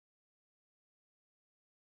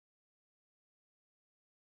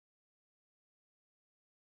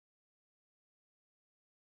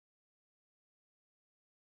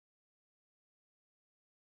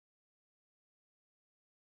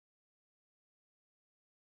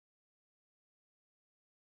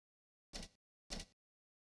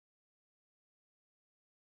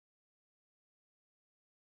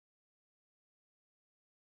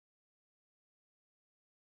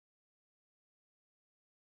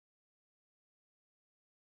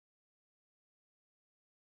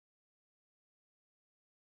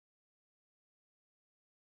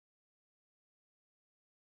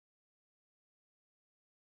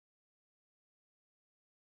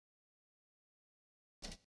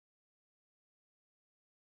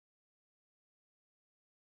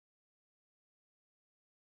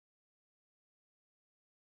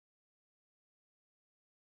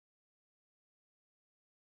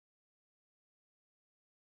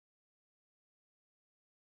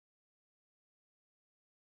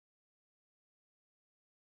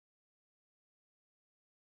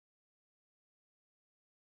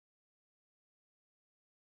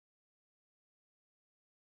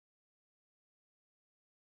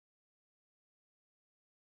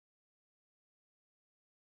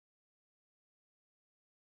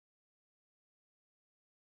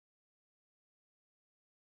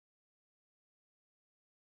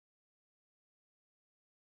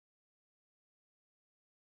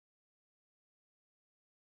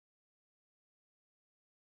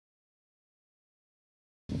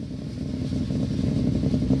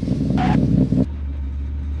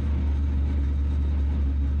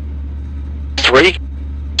3,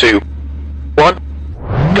 2, 1,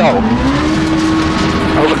 go.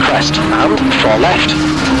 Over crest and 4 left.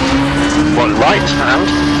 1 right and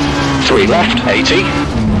 3 left, 80.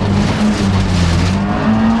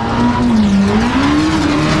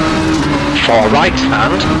 4 right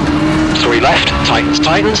and 3 left, tightens,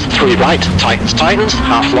 tightens, 3 right, tightens, tightens,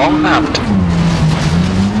 half long and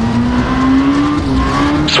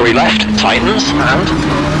 3 left, tightens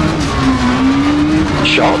and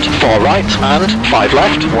short, 4 right and 5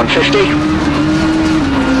 left, 150.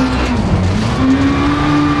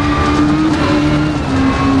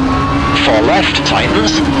 4 left,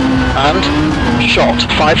 tightens and short,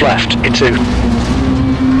 5 left into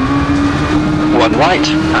 1 right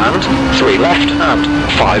and 3 left and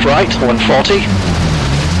 5 right, 140.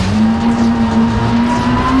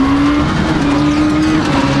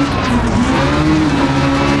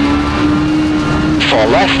 4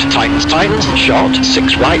 left, tightens, tightens, short,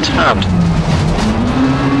 6 right and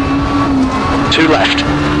 2 left.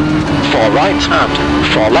 4 right and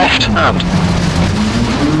 4 left and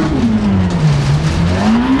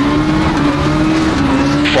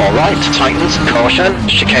 4 right, tightens, caution,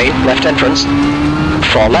 chicane, left entrance.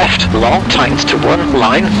 4 left, long, tightens to 1,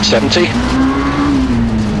 line, 70.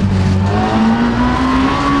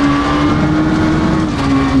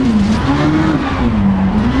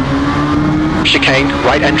 Chicane,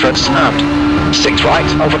 right entrance and 6 right,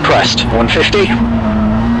 over crest, 150.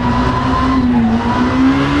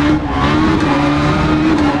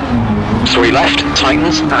 3 left,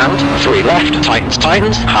 tightens and 3 left, tightens,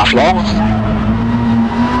 tightens, half long.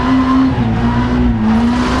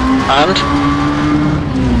 And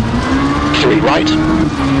 3 right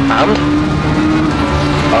and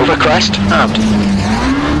over crest and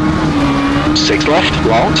 6 left,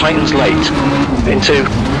 long, tightens late into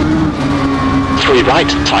 3 right,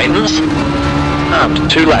 tightens and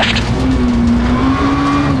 2 left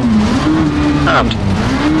and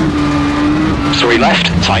 3 left,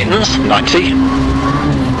 tightens, 90.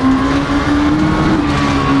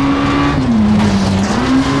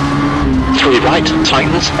 3 right,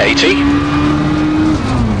 tightens, 80.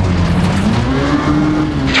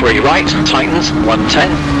 3 right, tightens, 110.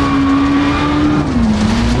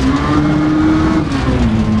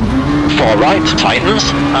 4 right, tightens,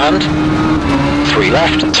 and 3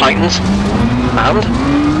 left, tightens, and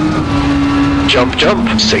jump,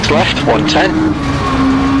 jump, 6 left, 110.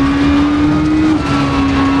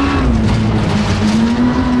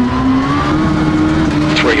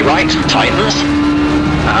 3 right, tightens,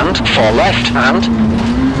 and 4 left, and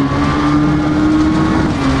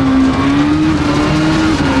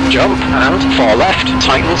jump, and 4 left,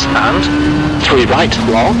 tightens, and 3 right,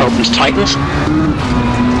 long, opens, tightens,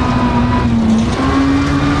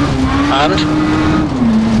 and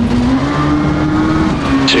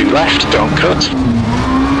 2 left, don't cut.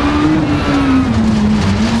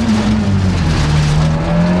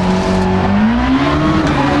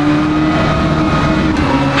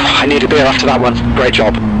 I need a beer after that one. Great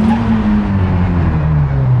job.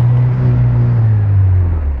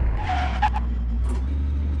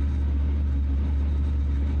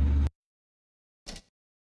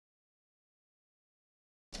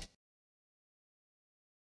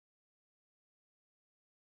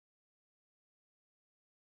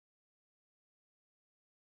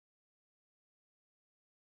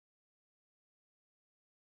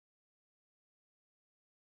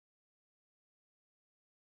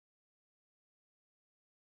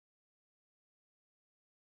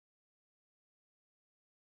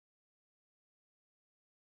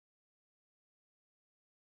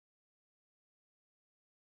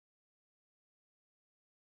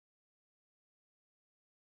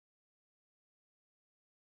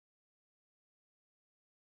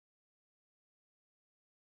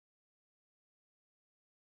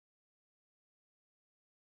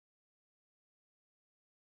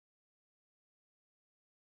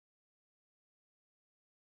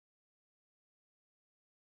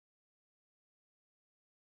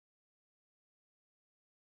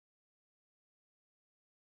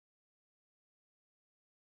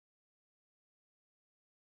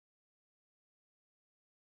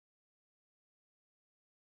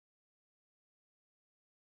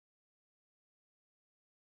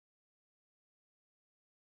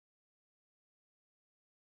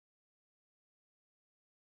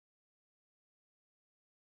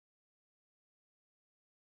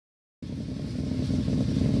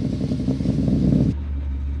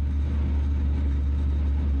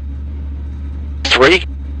 Three,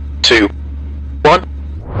 2, 1,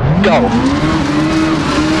 go.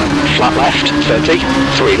 Flat left, 30,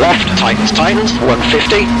 3 left, tightens, tightens,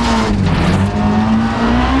 150.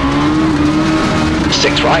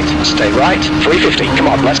 6 right, stay right, 350, come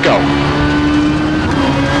on, let's go.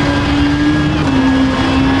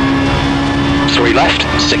 3 left,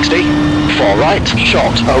 60, 4 right,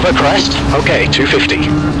 short, over crest, okay, 250.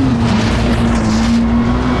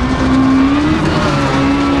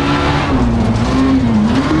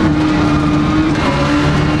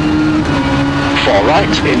 4 right,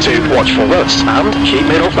 into watchful woods, and keep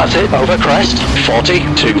middle, that's it, over crest, 40,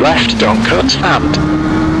 2 left, don't cut, and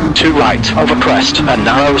 2 right, over crest, and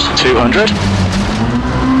narrows, 200.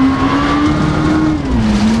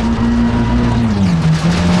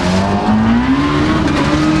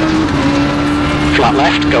 Flat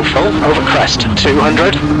left, go full, over crest,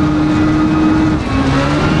 200.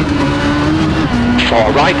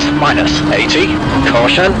 4 right, minus, 80.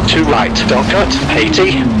 Caution, 2 right, don't cut,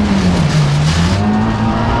 80.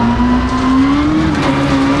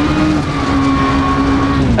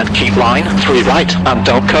 And keep line, 3 right, and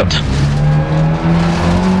don't cut.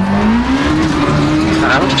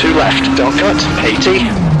 And 2 left, don't cut, 80.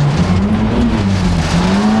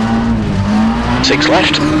 6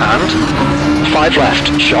 left, and 5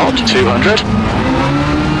 left, short, 200.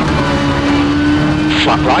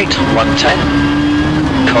 Flat right,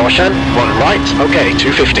 110. Caution, 1 right, okay,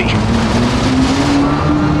 250.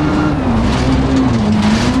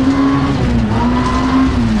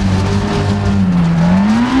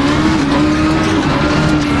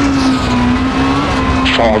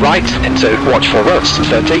 Right into watchful woods,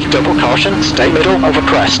 30, double caution, stay middle, over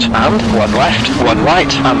crest, and 1 left, 1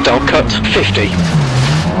 right, and don't cut, 50.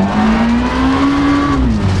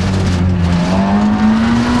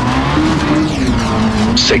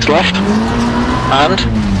 6 left, and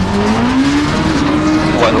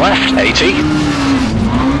 1 left, 80.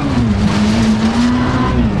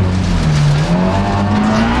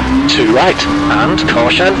 2 right, and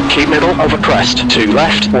caution, keep middle, over crest, 2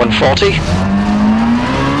 left, 140.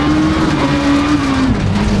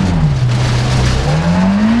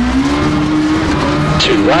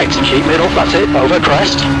 2 right, keep middle, that's it, over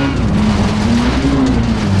crest.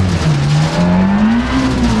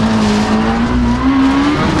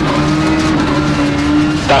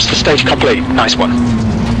 That's the stage complete, nice one.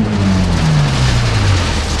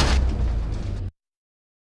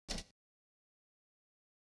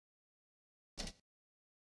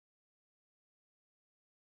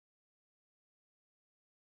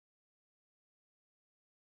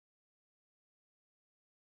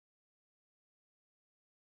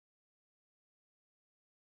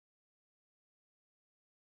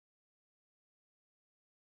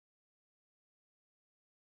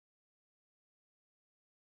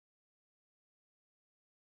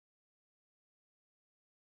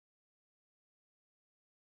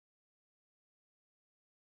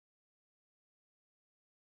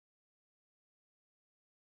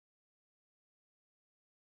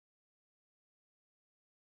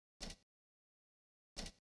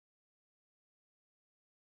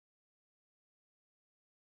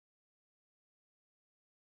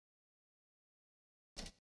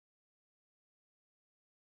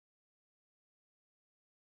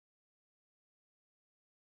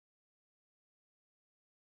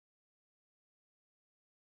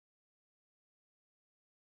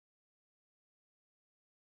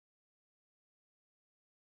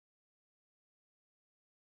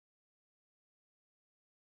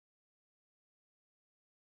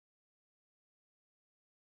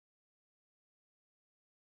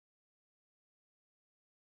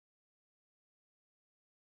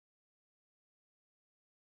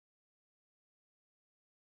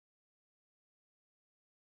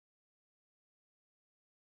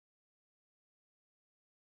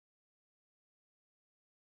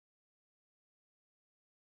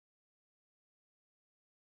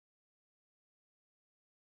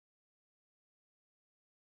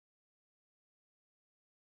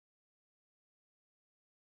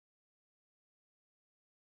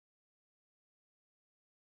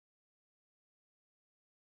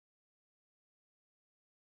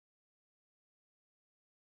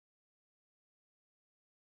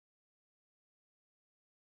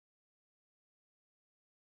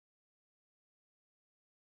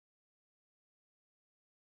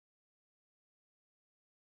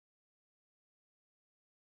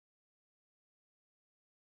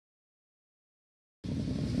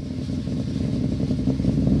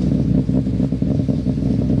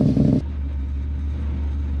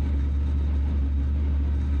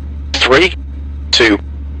 Three, 2,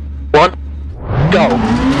 1, go.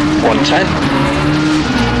 110.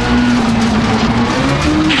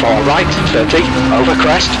 4 right, 30, over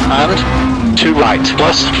crest, and 2 right,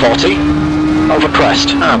 plus 40, over crest,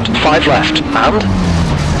 and 5 left, and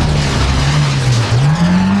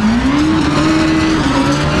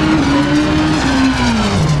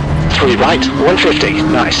 3 right, 150,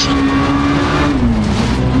 nice.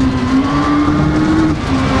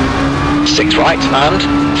 6 right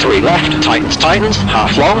and 3 left, tightens, tightens,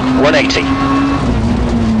 half long, 180.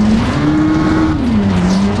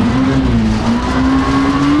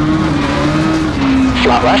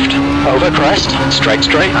 Flat left, over crest, straight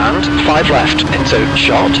straight and 5 left, into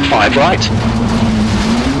short, 5 right.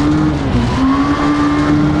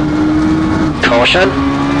 Caution,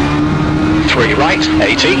 3 right,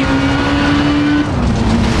 80.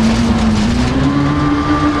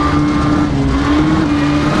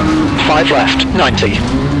 5 left, 90.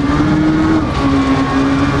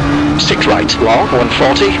 6 right, long,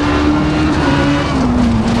 140.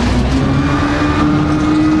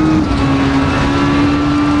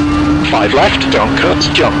 5 left, don't cut,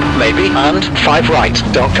 jump, maybe, and 5 right,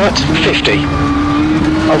 don't cut, 50.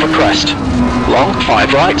 Over crest, long,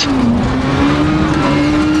 5 right.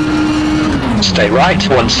 Stay right,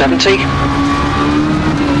 170.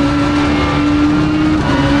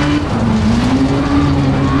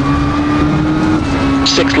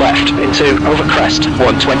 6 left, into over crest,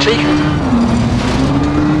 120.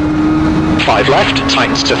 5 left,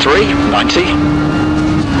 tightens to 3, 90.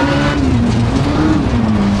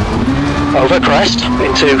 Over crest,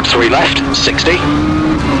 into 3 left, 60.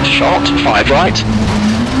 Short, 5 right.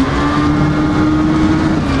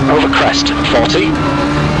 Over crest, 40.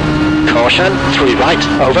 Caution, 3 right,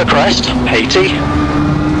 over crest, 80.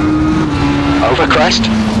 Over crest.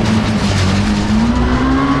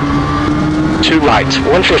 2 right,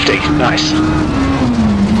 150, nice.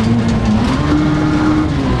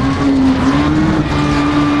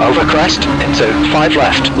 Over crest, into 5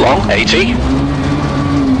 left, long, 80.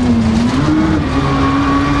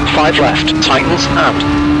 5 left, tightens, and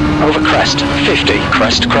over crest, 50,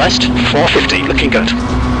 crest, crest, 450, looking good.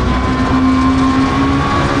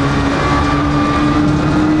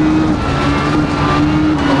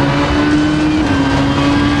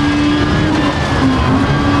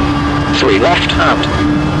 Three left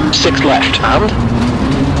and 6 left and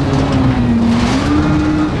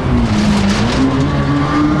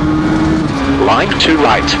line 2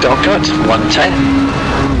 right, don't cut, 110.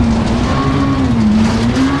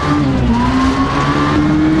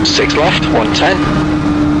 6 left, 110.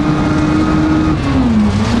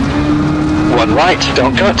 1 right,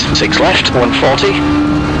 don't cut, 6 left,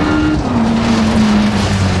 140.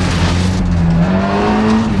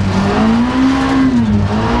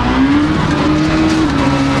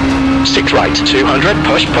 6 right, 200,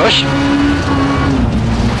 push, push.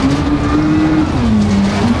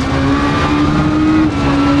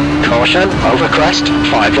 Caution, over crest,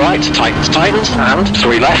 5 right, tightens, tightens, and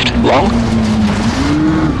 3 left, long.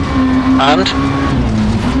 And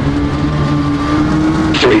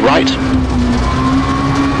 3 right.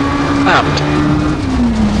 And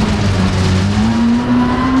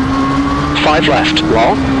 5 left,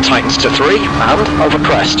 long, tightens to 3, and over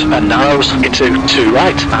crest, and narrows into 2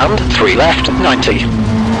 right, and 3 left, 90.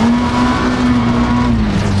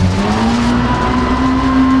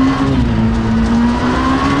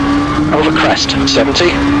 Over crest,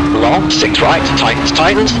 70, long, 6 right, tightens,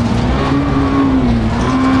 tightens.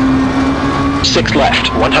 6 left,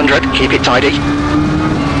 100, keep it tidy.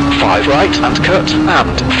 5 right, and cut,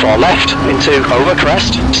 and 4 left, into over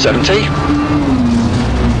crest, 70.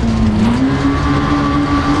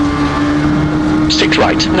 6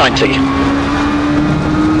 right, 90.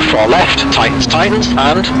 4 left, tightens, tightens,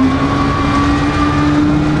 and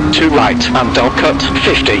 2 right, and don't cut,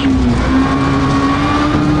 50.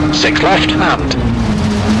 6 left, and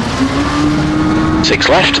 6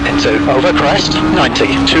 left, into over crest,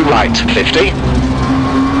 90. 2 right, 50.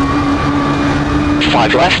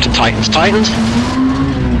 5 left, tightens, tightens.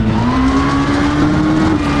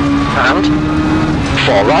 And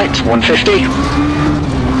 4 right, 150.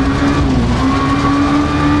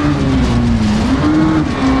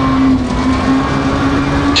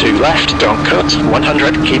 2 left, don't cut,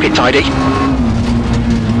 100, keep it tidy.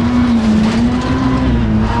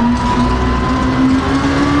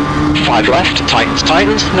 5 left, tightens,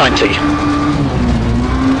 tightens, 90.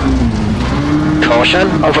 Caution,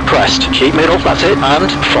 over crest, keep middle, that's it,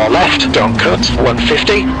 and 4 left, don't cut,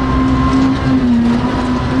 150.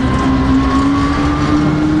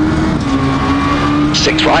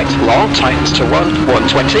 6 right, long, tightens to 1,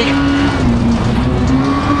 120.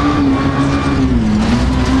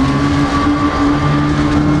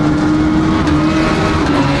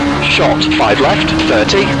 Short, 5 left,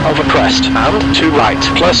 30, over crest, and 2 right,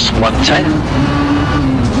 plus 110.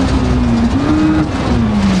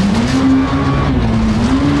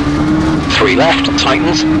 3 left,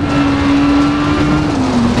 tightens.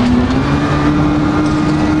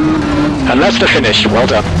 and that's the finish. Well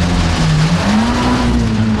done.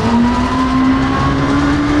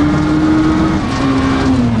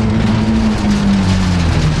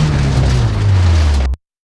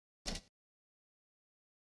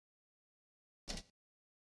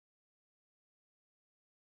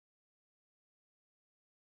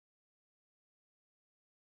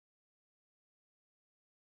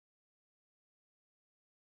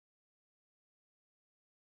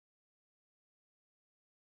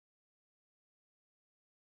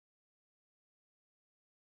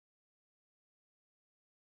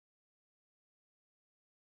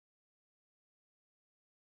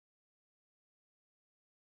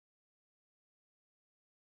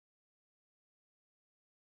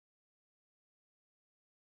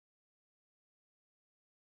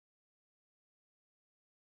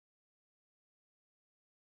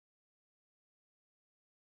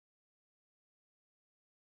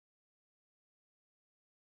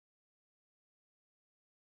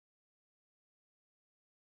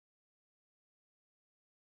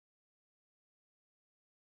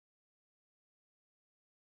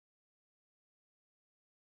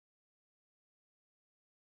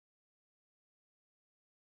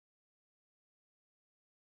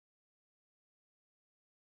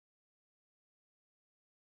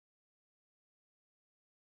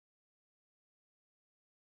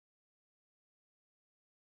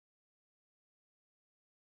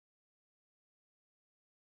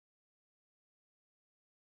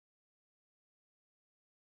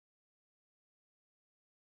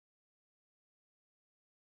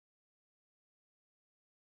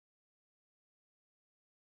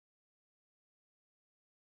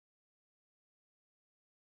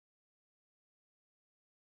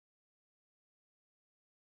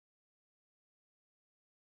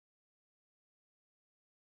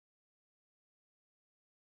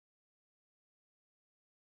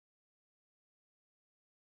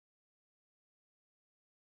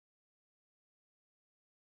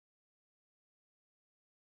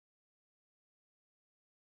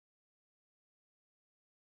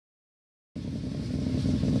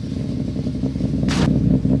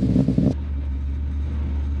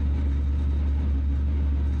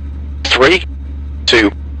 Three, 2,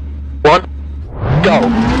 1, go.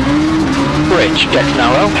 Bridge gets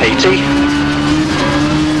narrow, 80.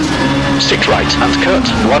 6 right and cut,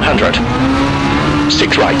 100.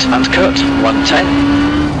 6 right and cut,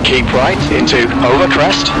 110. Keep right into over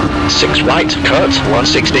crest. 6 right, cut,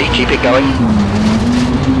 160, keep it going.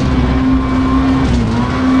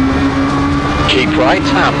 Keep right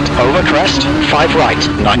and over crest. 5 right,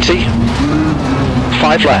 90.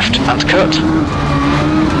 5 left and cut.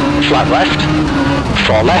 Flat left,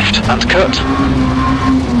 4 left and cut.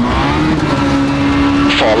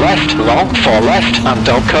 4 left, long, 4 left and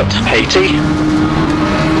don't cut, 80.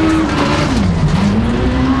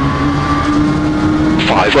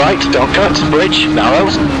 5 right, don't cut, bridge,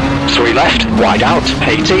 narrows. 3 left, wide out,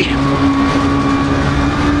 80.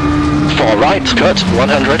 4 right, cut,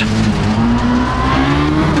 100.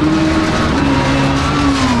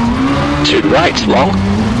 2 right, long.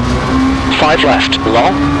 5 left,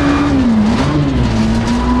 long.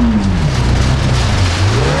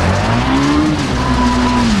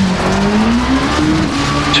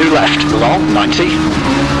 2 left, long, 90.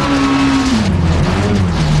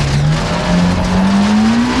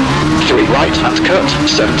 3 right and cut,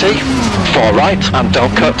 70. 4 right and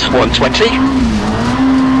don't cut, 120.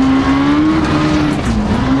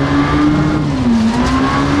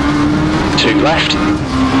 2 left.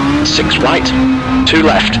 6 right. 2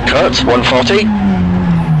 left, cut, 140.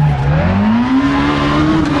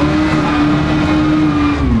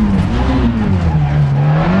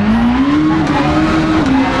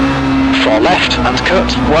 4 left and cut,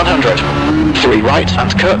 100. 3 right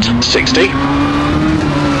and cut, 60.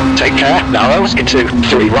 Take care, narrows into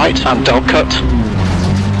 3 right and don't cut.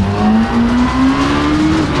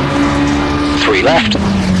 3 left.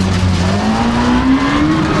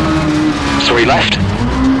 3 left.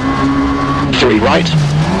 3 right.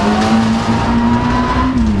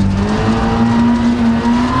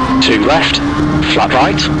 2 left. Flat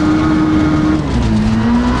right.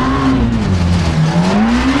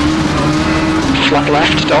 Flat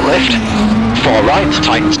left, don't lift. 4 right,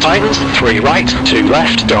 tightens, tightens. 3 right, 2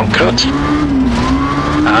 left, don't cut.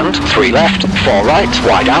 And 3 left, 4 right,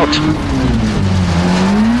 wide out.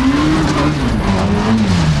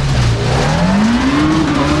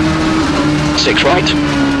 6 right,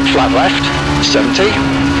 flat left, 70.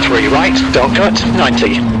 3 right, don't cut,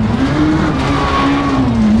 90.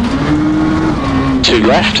 2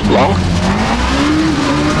 left, long.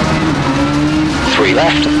 3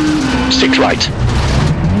 left, 6 right.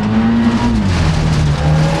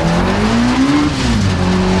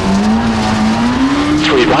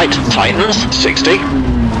 right, tightens, 60.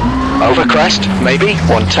 Over crest, maybe,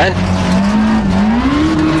 110.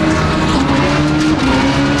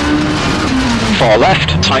 4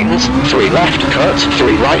 left, tightens, 3 left, cut,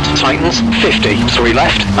 3 right, tightens, 50, 3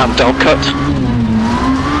 left, and don't cut.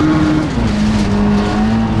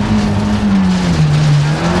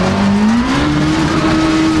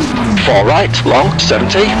 4 right, long,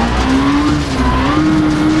 70.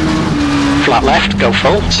 Flat left, go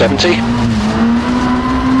full, 70.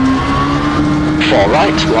 4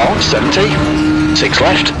 right, long, 70. 6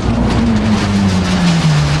 left.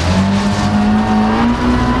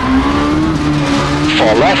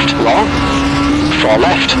 4 left, long. 4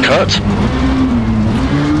 left, cut.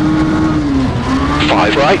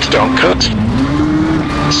 5 right, don't cut.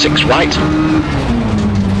 6 right.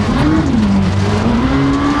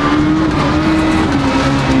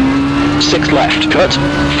 6 left, cut.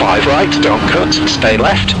 5 right, don't cut. Stay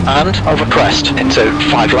left, and over crest into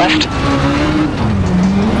 5 left.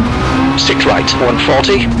 6 right,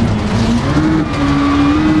 140.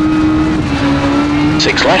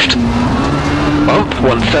 6 left. Bump,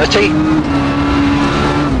 130.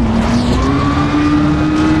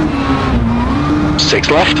 6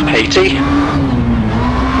 left, 80.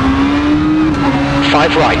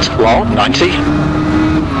 5 right, long, 90.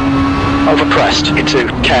 Over crest into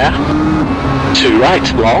care. 2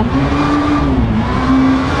 right, long.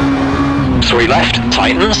 3 left,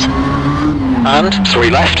 tightens. And 3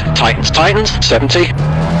 left, tightens, 70.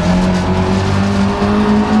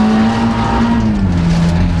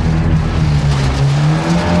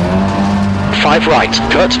 5 right,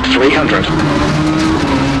 cut, 300.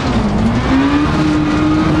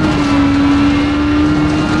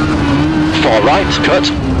 4 right, cut.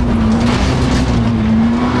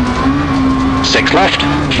 6 left,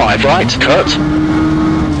 5 right, cut.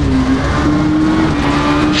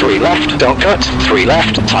 3 left, don't cut. 3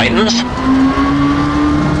 left, tightens.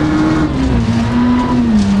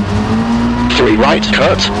 3 right,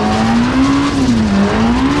 cut.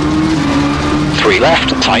 3 left,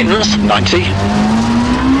 tightens, 90.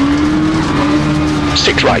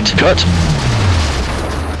 6 right, cut.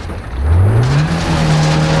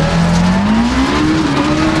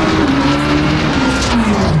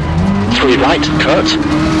 3 right, cut.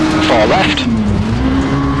 4 left.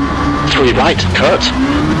 3 right, cut.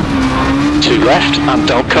 2 left, and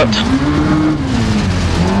don't cut.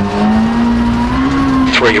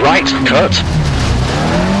 3 right, cut.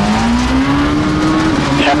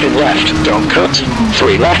 Hairpin left, don't cut.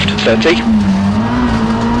 3 left, 30.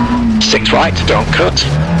 6 right, don't cut.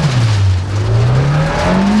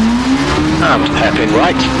 And hairpin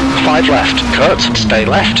right. 5 left, cut. Stay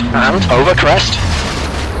left, and over crest.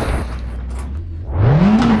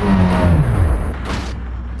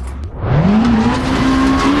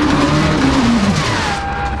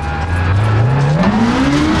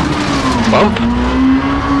 Bump.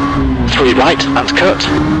 3 right, and cut.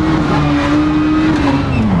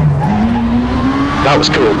 That was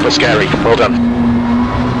cool, but scary. Well done.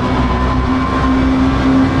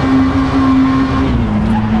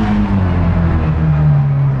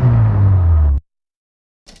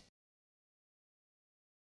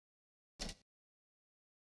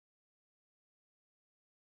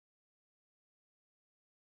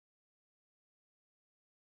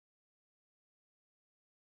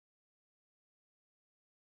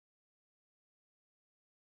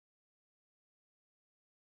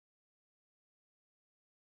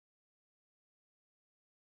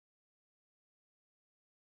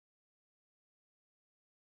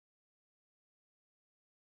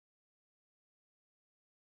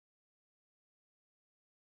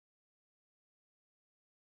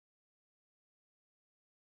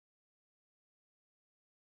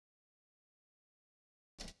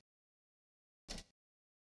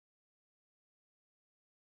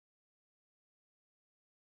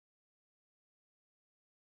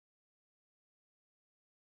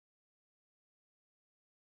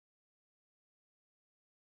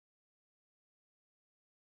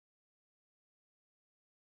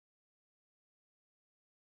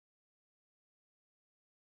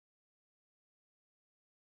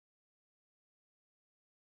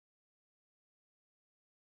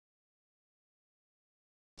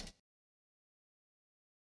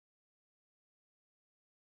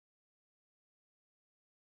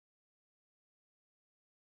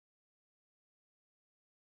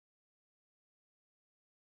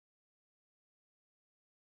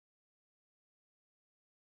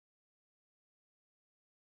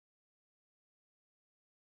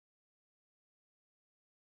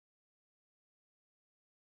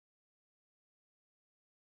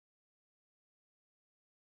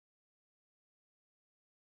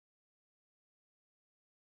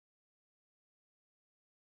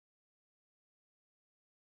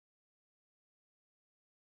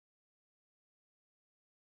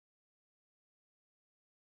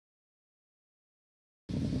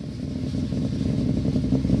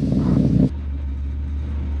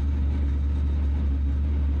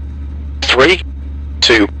 3,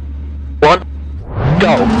 2, 1,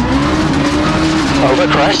 go. Over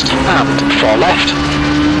crest and 4 left.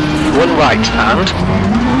 1 right and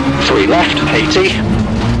 3 left, 80.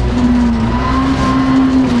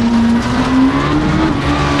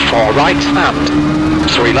 4 right and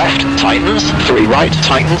 3 left, tightens. 3 right,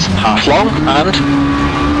 tightens, half long and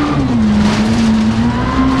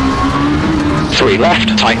 3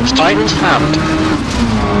 left, tightens, tightens and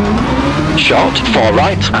short. 4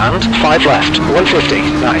 right and 5 left, 150,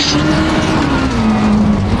 nice.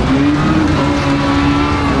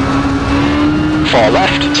 4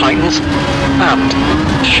 left, tightens, and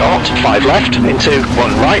short, 5 left, into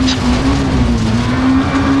 1 right,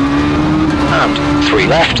 and 3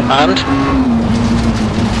 left, and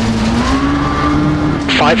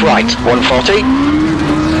 5 right, 140,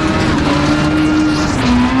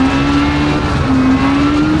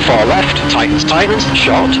 4 left, tightens, tightens,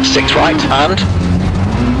 short, 6 right, and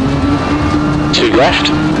 2 left,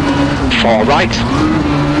 4 right,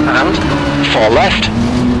 and 4 left,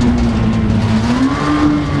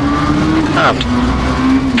 and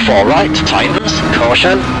 4 right, tightens,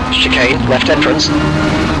 caution, chicane, left entrance,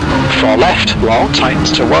 4 left, long,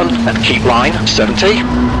 tightens to 1, and keep line, 70,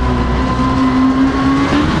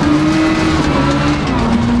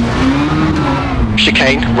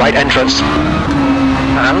 chicane, right entrance,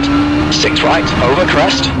 and 6 right, over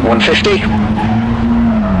crest, 150,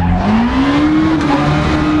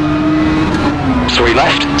 3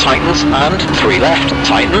 left, tightens, and 3 left,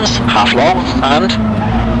 tightens, half long, and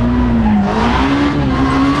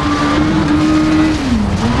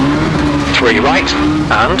 3 right,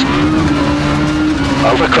 and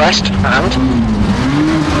over crest, and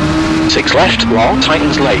 6 left, long,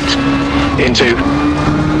 tightens late, into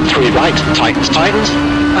 3 right, tightens, tightens,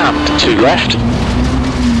 and 2 left,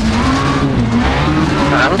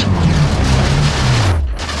 and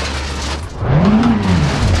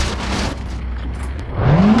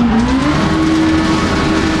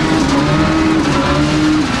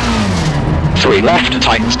 3 left,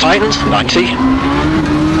 tightens, tightens, 90,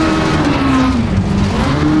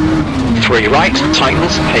 3 right,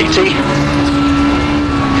 tightens, 80,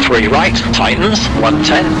 3 right, tightens,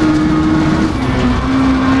 110,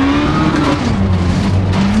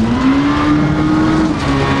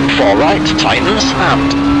 4 right, tightens,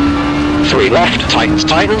 and 3 left, tightens,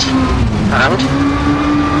 tightens, and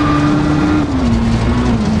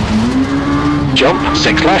jump,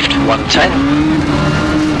 6 left, 110,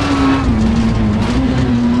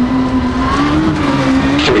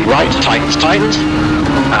 3 right, tightens, tightens,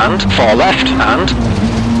 and 4 left, and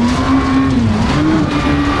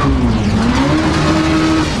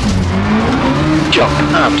jump,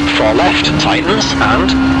 and 4 left, tightens,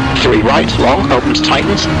 and 3 right, long, opens,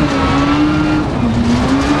 tightens,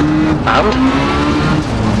 and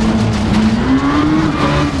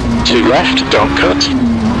 2 left, don't cut,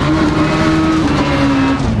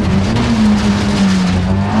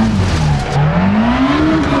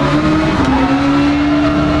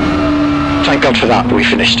 thank God for that, we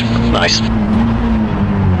finished. Nice.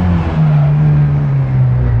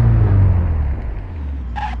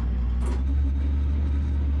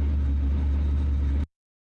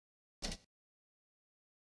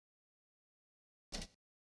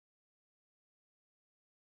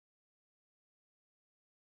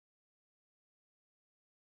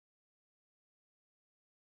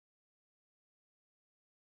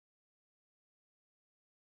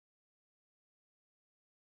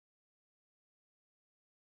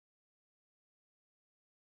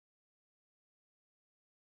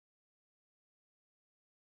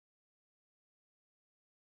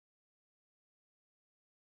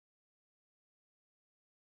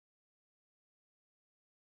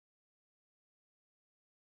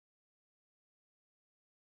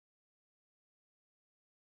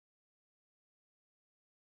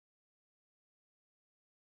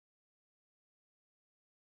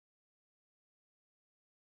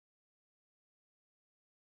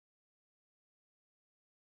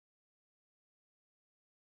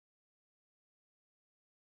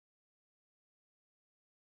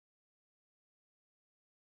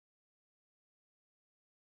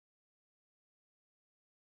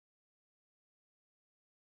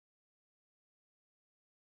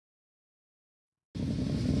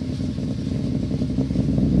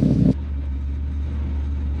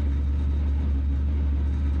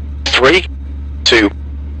 Three, 2,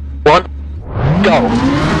 1, go.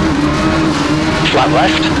 Flat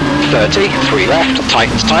left, 30, 3 left,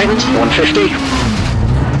 tightens, tightens, 150.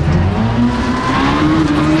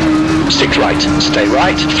 6 right, stay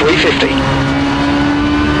right, 350.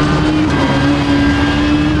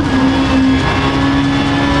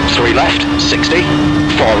 3 left. left, 60.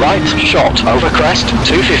 4 right, short, over crest,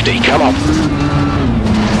 250, come on.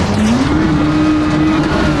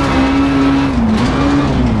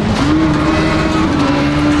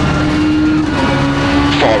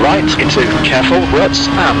 4 right into careful ruts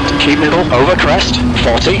and keep middle over crest,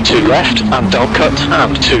 40, 2 left and don't cut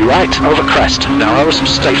and 2 right over crest, narrows,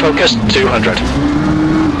 stay focused, 200.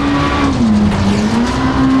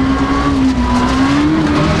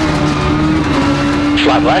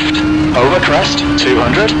 Flat left, over crest,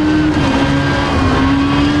 200.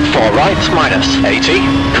 4 right minus 80,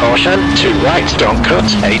 caution, 2 right, don't cut,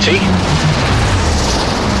 80.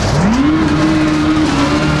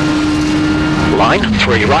 Line,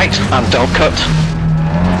 3 right and don't cut.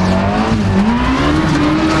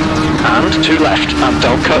 And 2 left and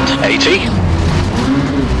don't cut, 80.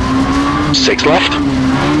 6 left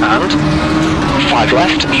and 5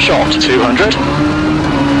 left, short, 200.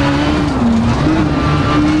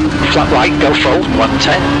 Flat right, go full,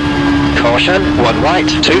 110. Caution, 1 right,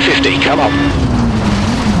 250, come on.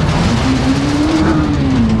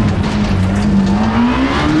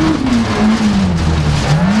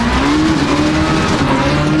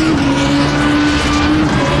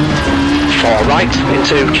 Right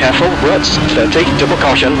into careful ruts, 30, double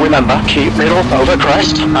caution, remember, keep middle over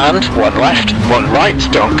crest, and 1 left, 1 right,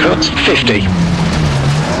 don't cut, 50.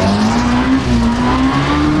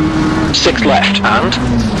 6 left, and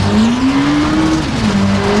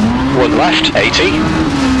 1 left, 80.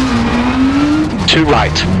 2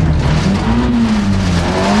 right.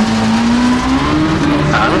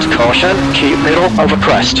 And caution, keep middle over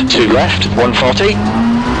crest, 2 left, 140.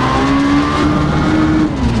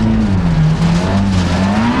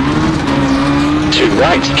 2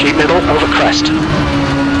 right, keep middle over crest.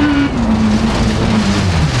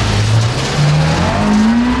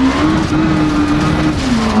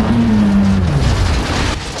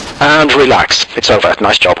 And relax, it's over,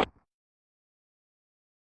 nice job.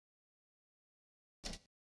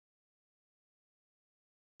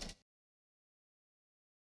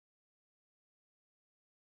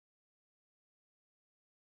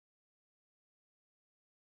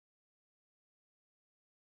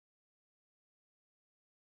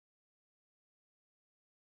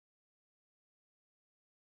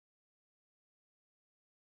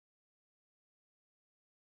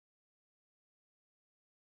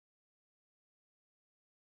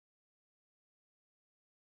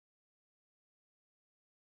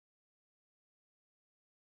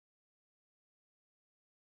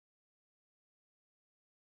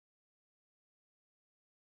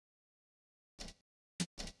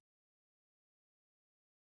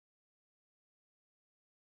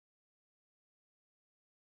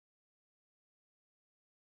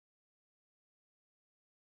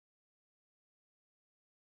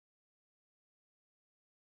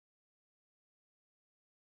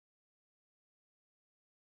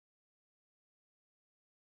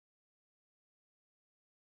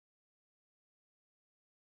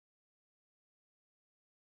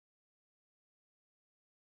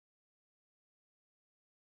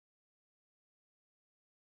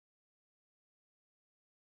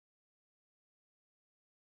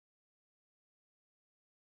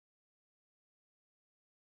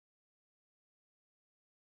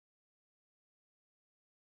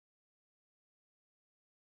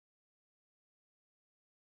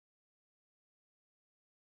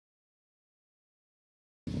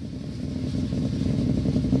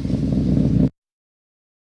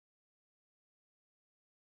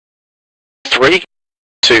 Three,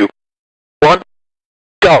 2, 1,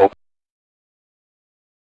 go!